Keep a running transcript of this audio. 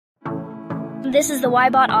This is the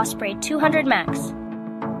Wybot Osprey 200 Max.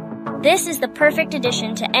 This is the perfect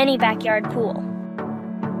addition to any backyard pool.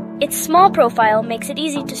 Its small profile makes it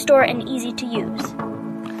easy to store and easy to use.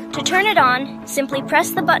 To turn it on, simply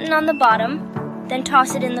press the button on the bottom, then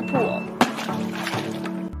toss it in the pool.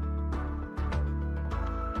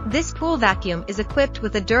 This pool vacuum is equipped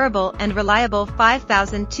with a durable and reliable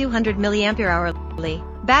 5,200 mAh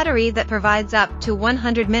battery that provides up to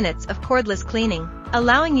 100 minutes of cordless cleaning,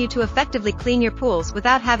 allowing you to effectively clean your pools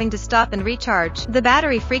without having to stop and recharge the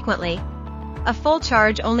battery frequently. A full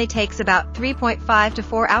charge only takes about 3.5 to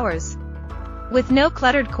 4 hours. With no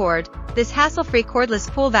cluttered cord, this hassle-free cordless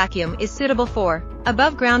pool vacuum is suitable for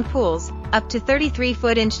above-ground pools, up to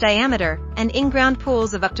 33-foot-inch diameter, and in-ground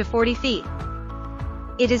pools of up to 40 feet.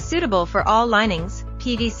 It is suitable for all linings,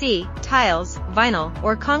 PVC, tiles, vinyl,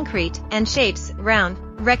 or concrete, and shapes, round,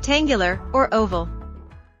 rectangular, or oval.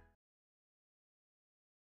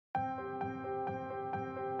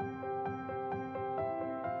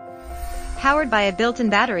 Powered by a built-in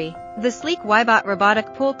battery, the sleek Wybot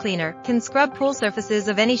Robotic Pool Cleaner can scrub pool surfaces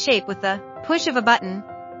of any shape with the push of a button.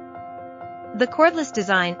 The cordless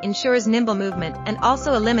design ensures nimble movement and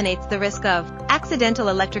also eliminates the risk of accidental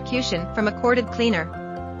electrocution from a corded cleaner.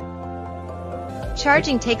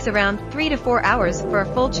 Charging takes around 3 to 4 hours for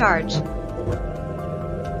a full charge.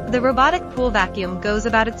 The robotic pool vacuum goes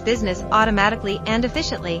about its business automatically and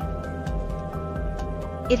efficiently.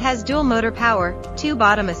 It has dual motor power, 2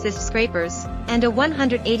 bottom assist scrapers, and a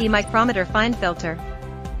 180 micrometer fine filter.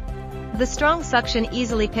 The strong suction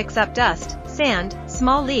easily picks up dust, sand,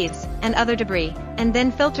 small leaves, and other debris, and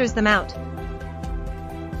then filters them out.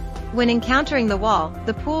 When encountering the wall,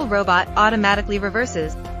 the pool robot automatically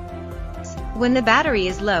reverses. When the battery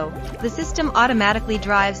is low, the system automatically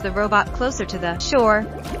drives the robot closer to the shore.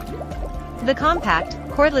 The compact,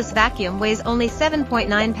 cordless vacuum weighs only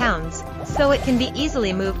 7.9 pounds, so it can be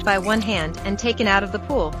easily moved by one hand and taken out of the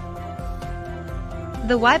pool.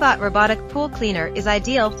 The Wybot Robotic Pool Cleaner is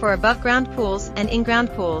ideal for above-ground pools and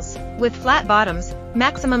in-ground pools, with flat bottoms,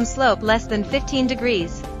 maximum slope less than 15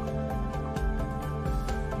 degrees.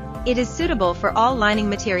 It is suitable for all lining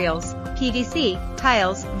materials, PVC,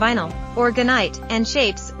 tiles, vinyl, orgonite, and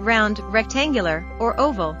shapes, round, rectangular, or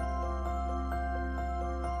oval.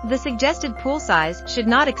 The suggested pool size should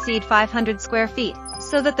not exceed 500 square feet,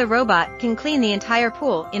 so that the robot can clean the entire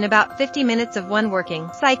pool in about 50 minutes of one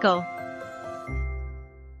working cycle.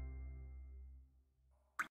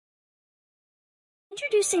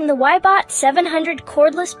 Introducing the Wybot 700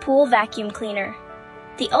 Cordless Pool Vacuum Cleaner,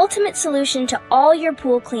 the ultimate solution to all your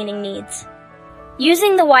pool cleaning needs.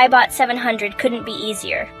 Using the Wybot 700 couldn't be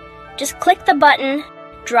easier. Just click the button,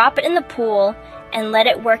 drop it in the pool, and let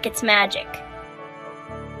it work its magic.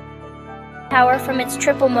 Power from its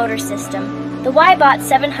triple motor system, the Wybot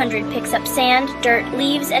 700 picks up sand, dirt,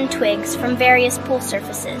 leaves, and twigs from various pool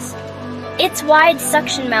surfaces. Its wide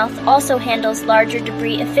suction mouth also handles larger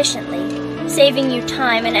debris efficiently, saving you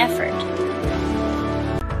time and effort.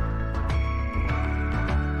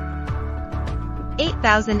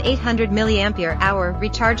 8,800 mAh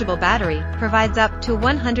rechargeable battery provides up to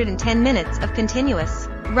 110 minutes of continuous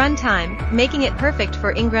run time, making it perfect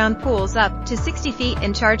for in-ground pools up to 60 feet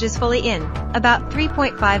and charges fully in about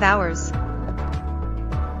 3.5 hours.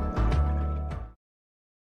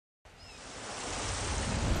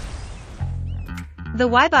 The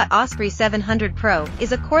Wybot Osprey 700 Pro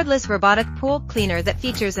is a cordless robotic pool cleaner that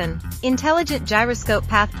features an intelligent gyroscope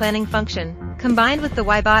path planning function, combined with the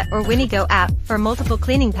Wybot or WinnieGo app for multiple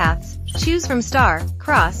cleaning paths. Choose from star,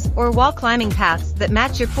 cross, or wall climbing paths that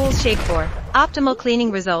match your pool's shape for optimal cleaning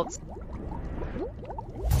results.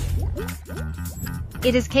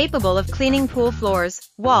 It is capable of cleaning pool floors,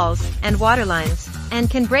 walls, and water lines, and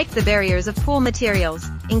can break the barriers of pool materials,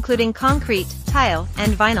 including concrete, tile,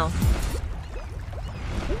 and vinyl.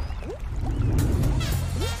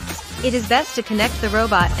 It is best to connect the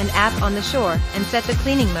robot and app on the shore and set the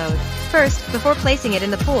cleaning mode first before placing it in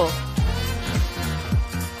the pool.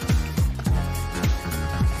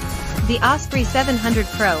 The Osprey 700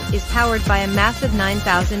 Pro is powered by a massive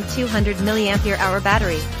 9,200 mAh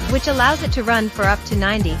battery, which allows it to run for up to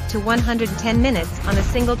 90 to 110 minutes on a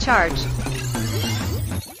single charge.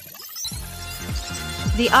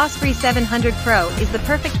 The Osprey 700 Pro is the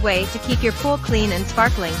perfect way to keep your pool clean and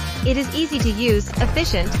sparkling. It is easy to use,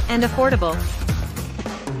 efficient, and affordable.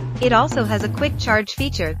 It also has a quick charge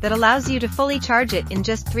feature that allows you to fully charge it in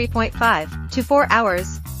just 3.5 to 4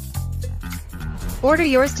 hours. Order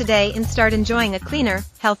yours today and start enjoying a cleaner,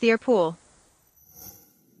 healthier pool.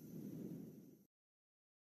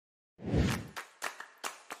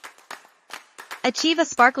 Achieve a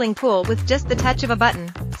sparkling pool with just the touch of a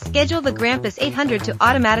button. Schedule the Grampus 800 to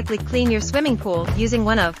automatically clean your swimming pool using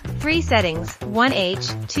one of 3 settings, 1H,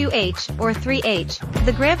 2H, or 3H.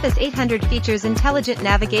 The Grampus 800 features intelligent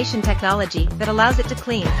navigation technology that allows it to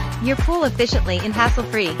clean your pool efficiently and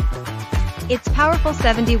hassle-free. Its powerful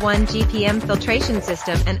 71 GPM filtration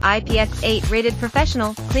system and IPX8 rated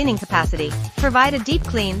professional cleaning capacity provide a deep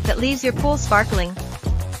clean that leaves your pool sparkling.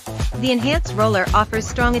 The enhanced roller offers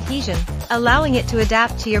strong adhesion, allowing it to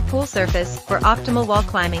adapt to your pool surface for optimal wall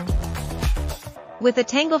climbing. With a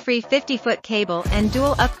tangle-free 50-foot cable and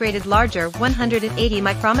dual upgraded larger 180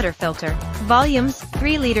 micrometer filter, volumes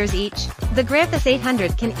 3 liters each, the Grampus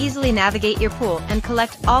 800 can easily navigate your pool and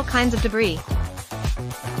collect all kinds of debris.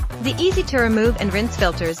 The easy-to-remove and rinse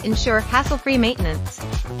filters ensure hassle-free maintenance.